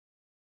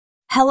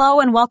Hello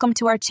and welcome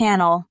to our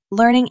channel,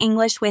 Learning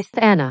English with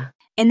Anna.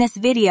 In this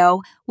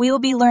video, we will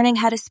be learning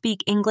how to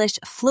speak English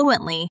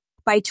fluently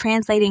by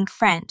translating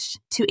French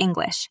to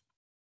English.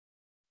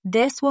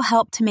 This will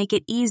help to make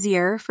it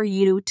easier for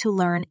you to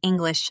learn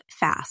English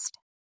fast.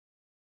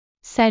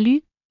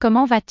 Salut,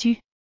 comment vas-tu?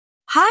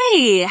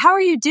 Hi, how are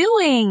you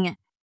doing?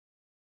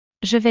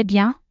 Je vais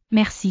bien,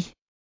 merci.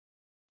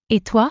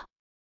 Et toi?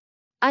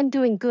 I'm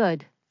doing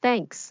good,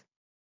 thanks.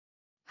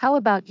 How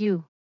about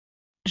you?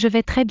 Je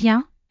vais très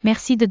bien,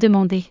 merci de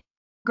demander.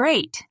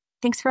 Great,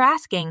 thanks for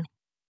asking.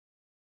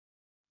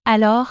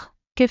 Alors,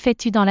 que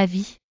fais-tu dans la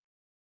vie?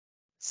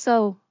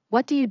 So,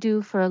 what do you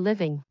do for a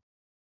living?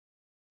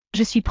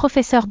 Je suis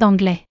professeur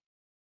d'anglais.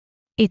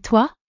 Et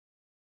toi?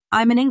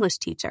 I'm an English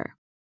teacher.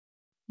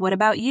 What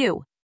about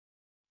you?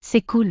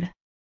 C'est cool.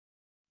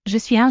 Je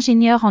suis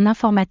ingénieur en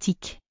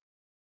informatique.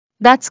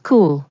 That's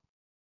cool.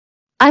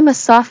 I'm a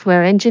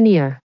software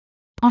engineer.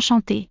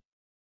 Enchanté.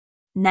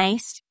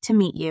 Nice to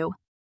meet you.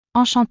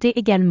 Enchanté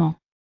également.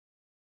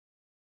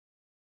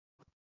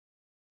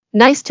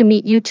 Nice to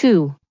meet you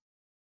too.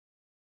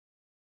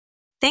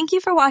 Thank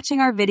you for watching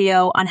our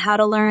video on how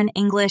to learn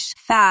English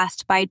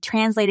fast by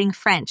translating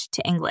French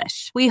to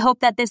English. We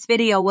hope that this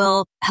video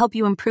will help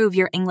you improve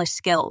your English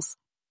skills.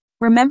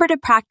 Remember to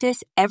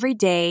practice every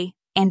day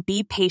and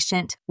be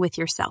patient with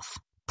yourself.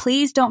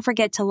 Please don't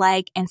forget to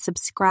like and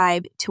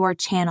subscribe to our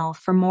channel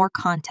for more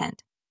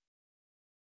content.